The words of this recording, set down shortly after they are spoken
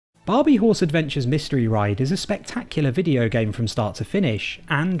Barbie Horse Adventures Mystery Ride is a spectacular video game from start to finish,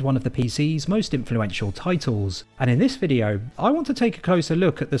 and one of the PC's most influential titles. And in this video, I want to take a closer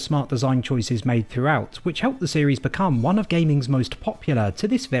look at the smart design choices made throughout, which helped the series become one of gaming's most popular to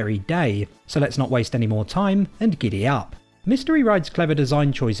this very day. So let's not waste any more time and giddy up. Mystery Ride's clever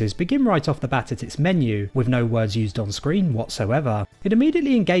design choices begin right off the bat at its menu, with no words used on screen whatsoever. It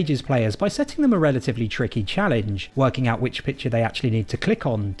immediately engages players by setting them a relatively tricky challenge, working out which picture they actually need to click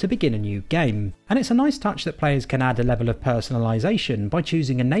on to begin a new game. And it's a nice touch that players can add a level of personalisation by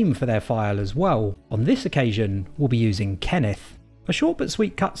choosing a name for their file as well. On this occasion, we'll be using Kenneth. A short but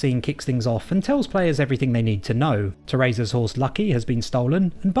sweet cutscene kicks things off and tells players everything they need to know. Teresa's horse Lucky has been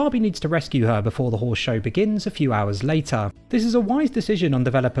stolen, and Barbie needs to rescue her before the horse show begins a few hours later. This is a wise decision on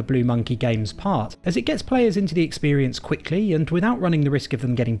developer Blue Monkey Games' part, as it gets players into the experience quickly and without running the risk of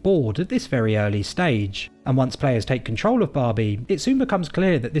them getting bored at this very early stage. And once players take control of Barbie, it soon becomes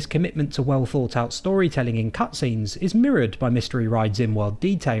clear that this commitment to well thought out storytelling in cutscenes is mirrored by Mystery Ride's in-world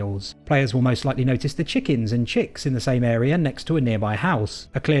details. Players will most likely notice the chickens and chicks in the same area next to a nearby house,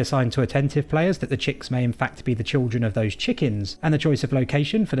 a clear sign to attentive players that the chicks may in fact be the children of those chickens, and the choice of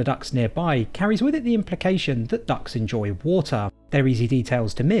location for the ducks nearby carries with it the implication that ducks enjoy water. They're easy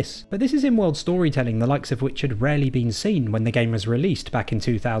details to miss, but this is in-world storytelling the likes of which had rarely been seen when the game was released back in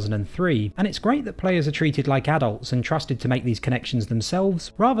 2003, and it's great that players are treated like adults and trusted to make these connections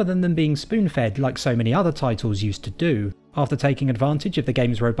themselves, rather than them being spoon-fed like so many other titles used to do. After taking advantage of the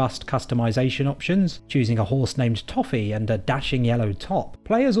game's robust customization options, choosing a horse named Toffee and a dashing yellow top,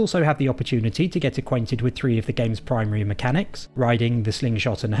 players also have the opportunity to get acquainted with 3 of the game's primary mechanics, riding, the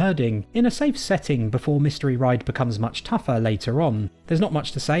slingshot and herding, in a safe setting before Mystery Ride becomes much tougher later on. There's not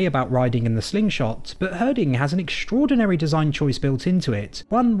much to say about riding and the slingshot, but herding has an extraordinary design choice built into it,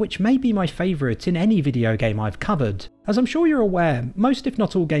 one which may be my favourite in any video game I've covered. As I'm sure you're aware, most if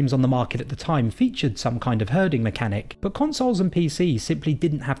not all games on the market at the time featured some kind of herding mechanic, but consoles and PCs simply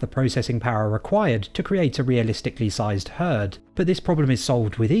didn't have the processing power required to create a realistically sized herd. But this problem is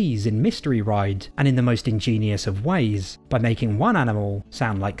solved with ease in Mystery Ride, and in the most ingenious of ways, by making one animal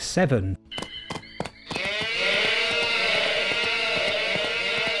sound like 7.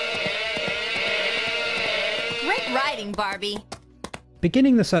 Great riding, Barbie!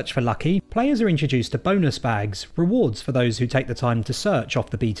 Beginning the search for Lucky, players are introduced to bonus bags, rewards for those who take the time to search off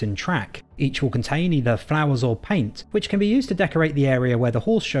the beaten track. Each will contain either flowers or paint, which can be used to decorate the area where the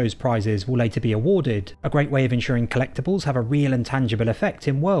horse show's prizes will later be awarded, a great way of ensuring collectibles have a real and tangible effect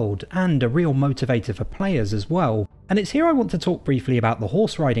in world, and a real motivator for players as well. And it's here I want to talk briefly about the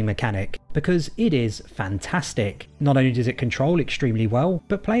horse riding mechanic, because it is fantastic. Not only does it control extremely well,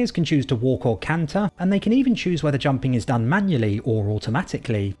 but players can choose to walk or canter, and they can even choose whether jumping is done manually or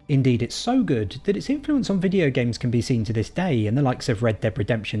automatically. Indeed, it's so good that its influence on video games can be seen to this day in the likes of Red Dead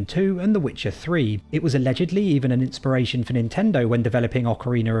Redemption 2 and The Witcher 3. It was allegedly even an inspiration for Nintendo when developing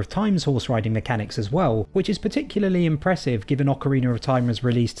Ocarina of Time's horse riding mechanics as well, which is particularly impressive given Ocarina of Time was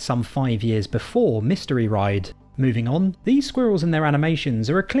released some 5 years before Mystery Ride. Moving on, these squirrels and their animations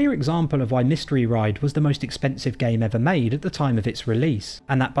are a clear example of why Mystery Ride was the most expensive game ever made at the time of its release,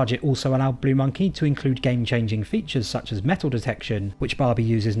 and that budget also allowed Blue Monkey to include game-changing features such as metal detection, which Barbie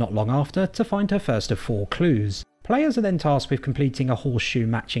uses not long after to find her first of 4 clues. Players are then tasked with completing a horseshoe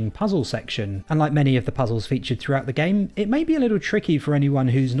matching puzzle section, and like many of the puzzles featured throughout the game, it may be a little tricky for anyone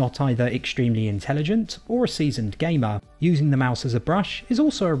who's not either extremely intelligent or a seasoned gamer. Using the mouse as a brush is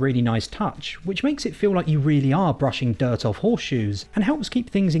also a really nice touch, which makes it feel like you really are brushing dirt off horseshoes, and helps keep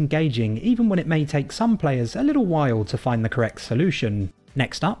things engaging even when it may take some players a little while to find the correct solution.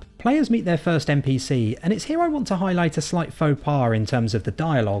 Next up, players meet their first NPC, and it's here I want to highlight a slight faux pas in terms of the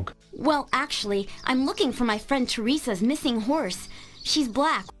dialogue. Well, actually, I'm looking for my friend Teresa's missing horse. She's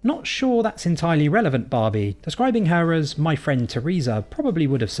black. Not sure that's entirely relevant, Barbie. Describing her as my friend Teresa probably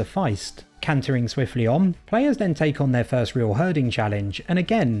would have sufficed. Cantering swiftly on, players then take on their first real herding challenge, and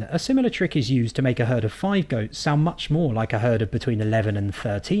again, a similar trick is used to make a herd of 5 goats sound much more like a herd of between 11 and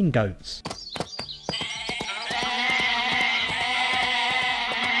 13 goats.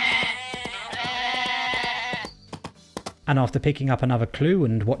 And after picking up another clue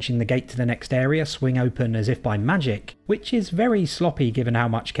and watching the gate to the next area swing open as if by magic, which is very sloppy given how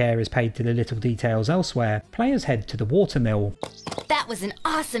much care is paid to the little details elsewhere, players head to the watermill. That was an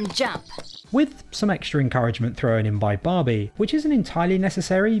awesome jump! With some extra encouragement thrown in by Barbie, which isn't entirely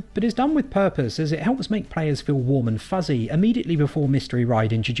necessary, but is done with purpose as it helps make players feel warm and fuzzy immediately before Mystery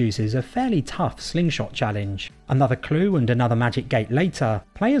Ride introduces a fairly tough slingshot challenge. Another clue and another magic gate later,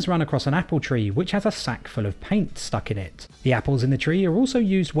 players run across an apple tree which has a sack full of paint stuck in it. The apples in the tree are also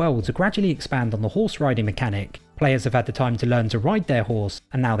used well to gradually expand on the horse riding mechanic. Players have had the time to learn to ride their horse,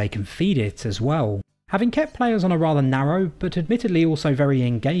 and now they can feed it as well. Having kept players on a rather narrow, but admittedly also very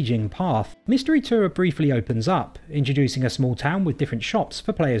engaging path, Mystery Tour briefly opens up, introducing a small town with different shops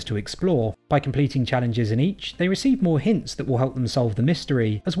for players to explore. By completing challenges in each, they receive more hints that will help them solve the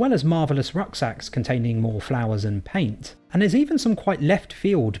mystery, as well as marvellous rucksacks containing more flowers and paint. And there's even some quite left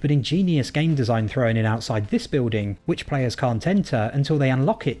field but ingenious game design thrown in outside this building, which players can't enter until they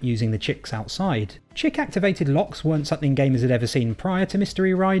unlock it using the chicks outside. Chick-activated locks weren't something gamers had ever seen prior to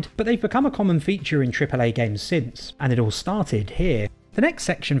Mystery Ride, but they've become a common feature in AAA games since, and it all started here. The next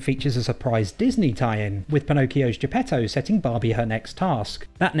section features a surprise Disney tie-in, with Pinocchio's Geppetto setting Barbie her next task.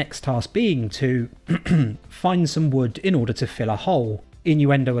 That next task being to find some wood in order to fill a hole.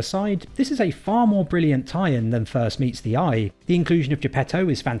 Innuendo aside, this is a far more brilliant tie-in than first meets the eye. The inclusion of Geppetto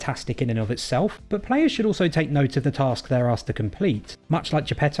is fantastic in and of itself, but players should also take note of the task they're asked to complete. Much like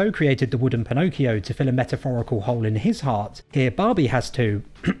Geppetto created the wooden Pinocchio to fill a metaphorical hole in his heart, here Barbie has to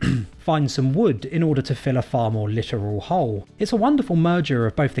find some wood in order to fill a far more literal hole. It's a wonderful merger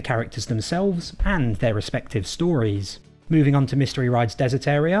of both the characters themselves and their respective stories. Moving on to Mystery Ride's desert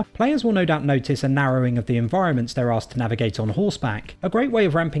area, players will no doubt notice a narrowing of the environments they're asked to navigate on horseback, a great way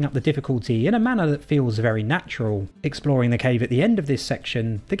of ramping up the difficulty in a manner that feels very natural. Exploring the cave at the end of this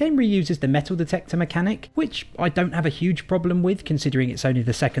section, the game reuses the metal detector mechanic, which I don't have a huge problem with considering it's only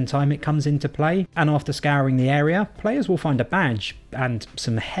the second time it comes into play, and after scouring the area, players will find a badge and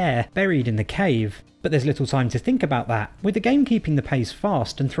some hair buried in the cave. But there's little time to think about that, with the game keeping the pace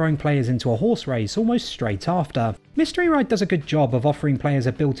fast and throwing players into a horse race almost straight after. Mystery Ride does a good job of offering players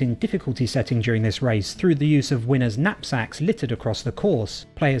a built-in difficulty setting during this race through the use of winners' knapsacks littered across the course.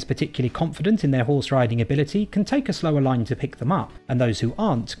 Players particularly confident in their horse riding ability can take a slower line to pick them up, and those who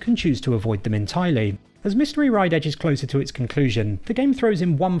aren't can choose to avoid them entirely. As Mystery Ride edges closer to its conclusion, the game throws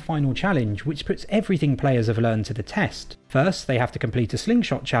in one final challenge which puts everything players have learned to the test. First, they have to complete a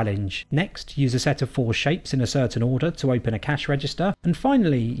slingshot challenge. Next, use a set of 4 shapes in a certain order to open a cash register. And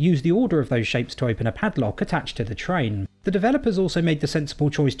finally, use the order of those shapes to open a padlock attached to the train. The developers also made the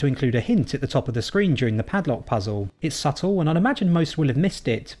sensible choice to include a hint at the top of the screen during the padlock puzzle. It's subtle and I'd imagine most will have missed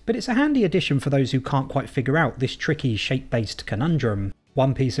it, but it's a handy addition for those who can't quite figure out this tricky shape-based conundrum.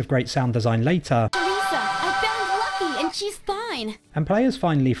 One piece of great sound design later, she's fine. And players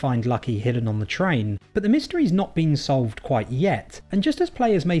finally find Lucky hidden on the train, but the mystery's not been solved quite yet, and just as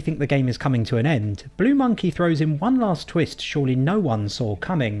players may think the game is coming to an end, Blue Monkey throws in one last twist surely no one saw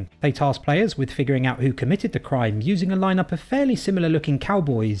coming. They task players with figuring out who committed the crime using a lineup of fairly similar looking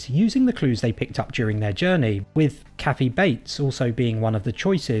cowboys using the clues they picked up during their journey, with Kathy Bates also being one of the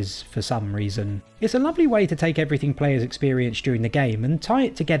choices for some reason. It's a lovely way to take everything players experienced during the game and tie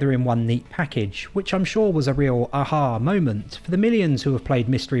it together in one neat package, which I'm sure was a real aha moment for the millions who have played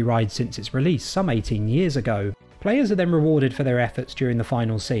Mystery Ride since its release some 18 years ago. Players are then rewarded for their efforts during the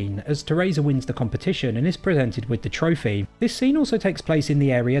final scene, as Teresa wins the competition and is presented with the trophy. This scene also takes place in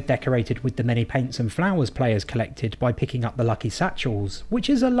the area decorated with the many paints and flowers players collected by picking up the lucky satchels, which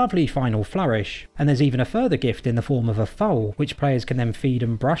is a lovely final flourish. And there's even a further gift in the form of a foal, which players can then feed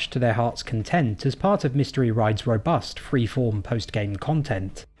and brush to their heart's content as part of Mystery Ride's robust free-form post-game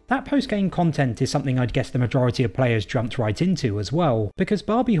content. That post-game content is something I'd guess the majority of players jumped right into as well, because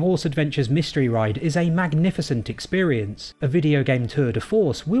Barbie Horse Adventures Mystery Ride is a magnificent experience, a video game tour de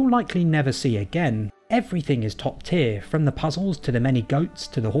force we'll likely never see again. Everything is top tier, from the puzzles to the many goats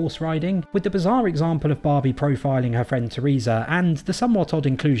to the horse riding, with the bizarre example of Barbie profiling her friend Teresa and the somewhat odd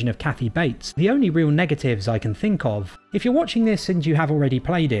inclusion of Kathy Bates, the only real negatives I can think of. If you're watching this and you have already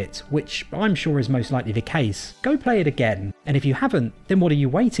played it, which I'm sure is most likely the case, go play it again. And if you haven't, then what are you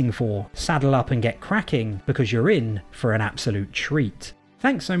waiting for? Saddle up and get cracking, because you're in for an absolute treat.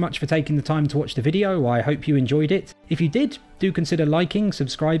 Thanks so much for taking the time to watch the video, I hope you enjoyed it. If you did, do consider liking,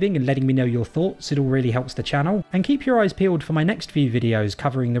 subscribing and letting me know your thoughts, it all really helps the channel. And keep your eyes peeled for my next few videos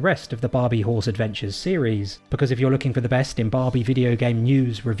covering the rest of the Barbie Horse Adventures series. Because if you're looking for the best in Barbie video game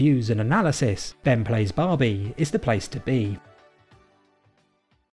news, reviews and analysis, then Plays Barbie is the place to be.